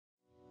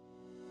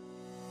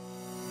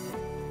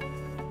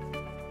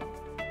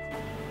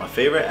My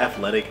favorite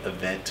athletic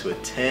event to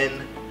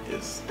attend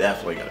is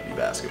definitely going to be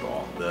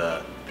basketball.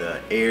 The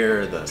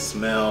air, the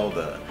smell,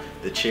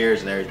 the chairs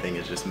and everything,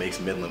 it just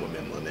makes Midland what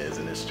Midland is,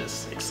 and it's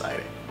just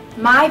exciting.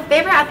 My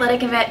favorite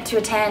athletic event to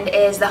attend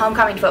is the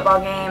homecoming football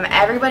game.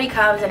 Everybody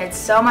comes and it's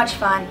so much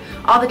fun.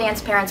 All the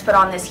dance parents put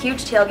on this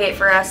huge tailgate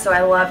for us, so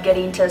I love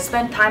getting to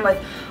spend time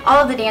with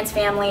all of the dance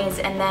families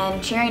and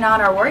then cheering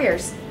on our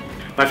Warriors.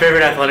 My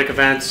favorite athletic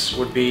events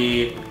would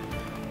be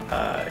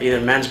either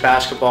men's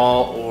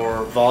basketball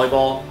or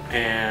volleyball,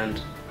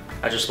 and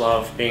I just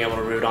love being able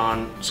to root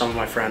on some of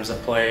my friends that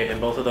play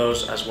in both of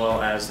those, as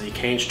well as the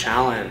Canes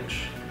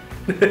Challenge.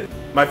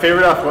 My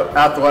favorite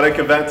athletic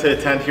event to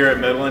attend here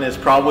at Midland is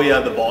probably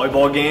the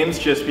volleyball games,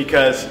 just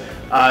because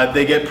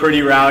they get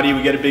pretty rowdy.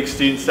 We get a big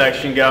student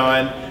section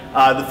going.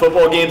 The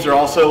football games are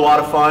also a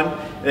lot of fun.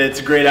 It's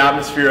a great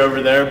atmosphere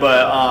over there,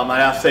 but I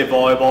have to say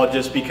volleyball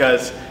just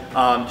because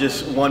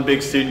just one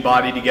big student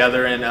body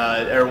together and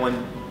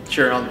everyone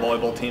cheering on the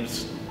volleyball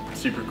team's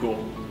super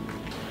cool.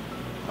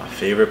 My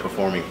favorite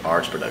performing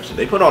arts production.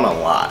 They put on a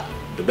lot.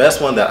 The best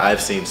one that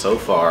I've seen so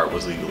far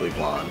was Legally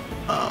Blonde.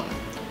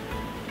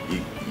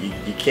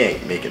 You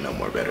can't make it no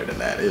more better than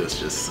that. It was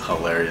just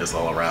hilarious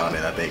all around,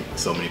 and I think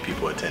so many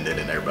people attended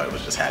and everybody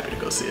was just happy to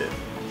go see it.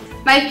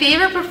 My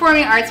favorite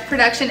performing arts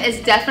production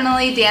is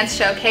definitely Dance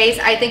Showcase.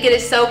 I think it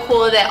is so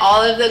cool that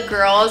all of the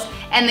girls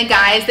and the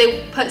guys,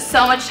 they put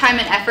so much time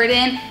and effort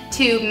in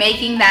to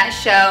making that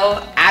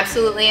show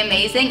absolutely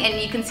amazing,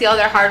 and you can see all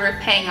their hard work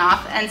paying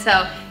off. And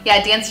so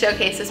yeah, Dance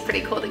Showcase is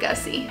pretty cool to go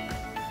see.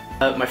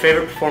 My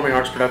favorite performing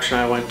arts production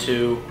I went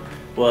to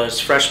was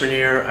freshman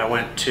year. I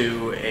went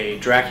to a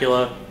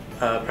Dracula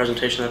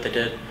presentation that they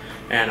did,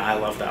 and I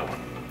loved that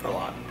one a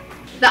lot.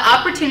 The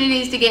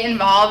opportunities to get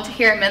involved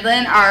here at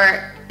Midland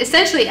are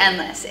essentially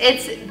endless.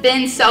 It's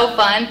been so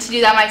fun to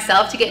do that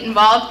myself, to get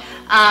involved.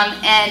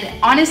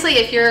 And honestly,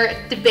 if you're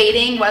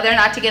debating whether or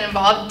not to get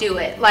involved, do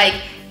it. Like,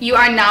 you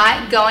are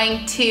not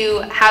going to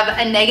have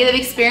a negative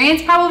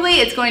experience probably.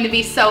 It's going to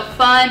be so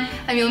fun.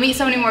 I mean, you'll meet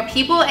so many more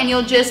people and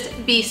you'll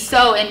just be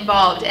so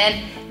involved.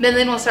 And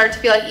Midland will start to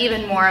feel like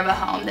even more of a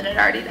home than it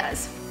already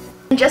does.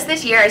 Just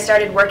this year I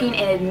started working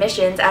in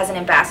admissions as an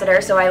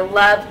ambassador, so I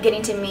love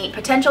getting to meet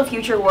potential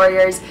future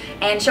Warriors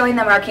and showing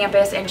them our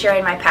campus and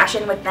sharing my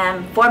passion with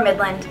them for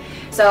Midland.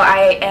 So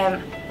I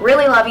am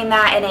really loving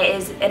that, and it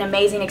is an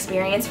amazing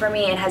experience for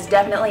me and has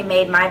definitely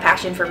made my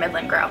passion for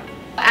Midland grow.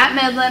 At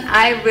Midland,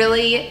 I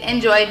really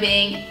enjoy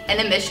being an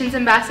admissions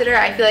ambassador.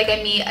 I feel like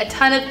I meet a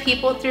ton of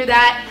people through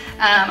that.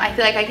 I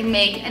feel like I can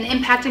make an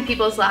impact in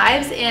people's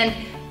lives and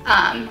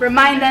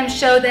remind them,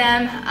 show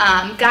them,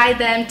 guide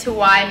them to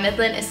why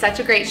Midland is such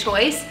a great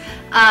choice.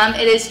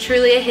 It is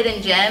truly a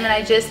hidden gem, and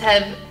I just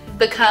have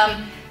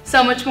become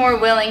so much more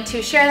willing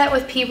to share that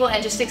with people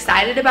and just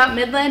excited about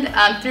Midland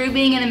through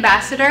being an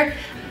ambassador.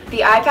 The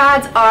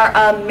iPads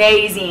are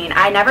amazing.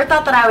 I never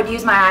thought that I would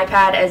use my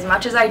iPad as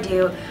much as I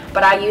do,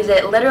 but I use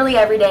it literally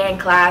every day in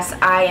class.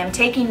 I am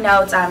taking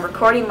notes, I'm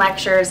recording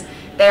lectures.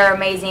 They're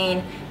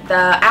amazing. The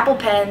Apple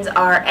Pens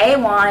are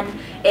A1.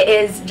 It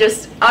is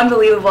just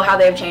unbelievable how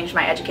they've changed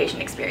my education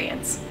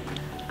experience.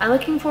 I'm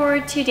looking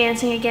forward to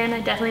dancing again.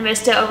 I definitely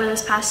missed it over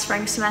this past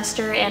spring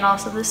semester and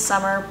also this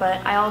summer,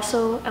 but I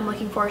also am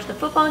looking forward to the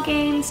football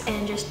games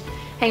and just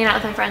hanging out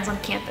with my friends on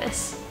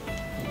campus.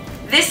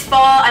 This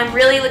fall, I'm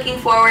really looking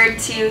forward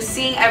to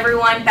seeing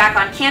everyone back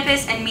on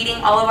campus and meeting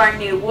all of our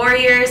new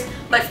Warriors,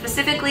 but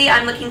specifically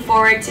I'm looking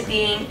forward to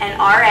being an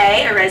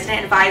RA, a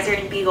resident advisor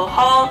in Beagle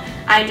Hall.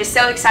 I'm just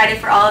so excited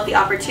for all of the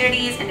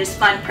opportunities and just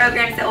fun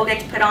programs that we'll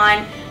get to put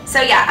on. So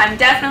yeah, I'm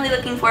definitely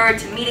looking forward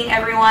to meeting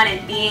everyone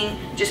and being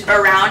just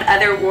around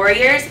other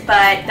Warriors,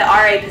 but the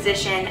RA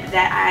position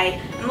that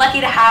I am lucky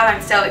to have, I'm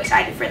so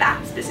excited for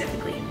that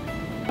specifically.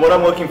 What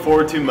I'm looking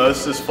forward to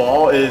most this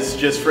fall is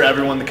just for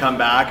everyone to come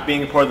back.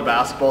 Being a part of the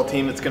basketball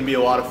team, it's going to be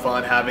a lot of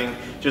fun having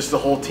just the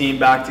whole team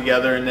back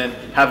together, and then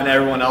having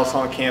everyone else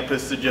on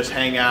campus to just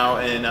hang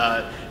out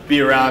and be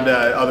around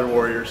other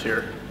Warriors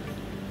here.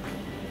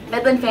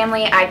 Midland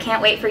family, I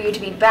can't wait for you to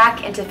be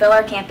back and to fill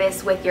our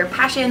campus with your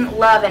passion,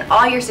 love, and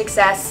all your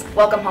success.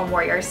 Welcome home,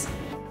 Warriors.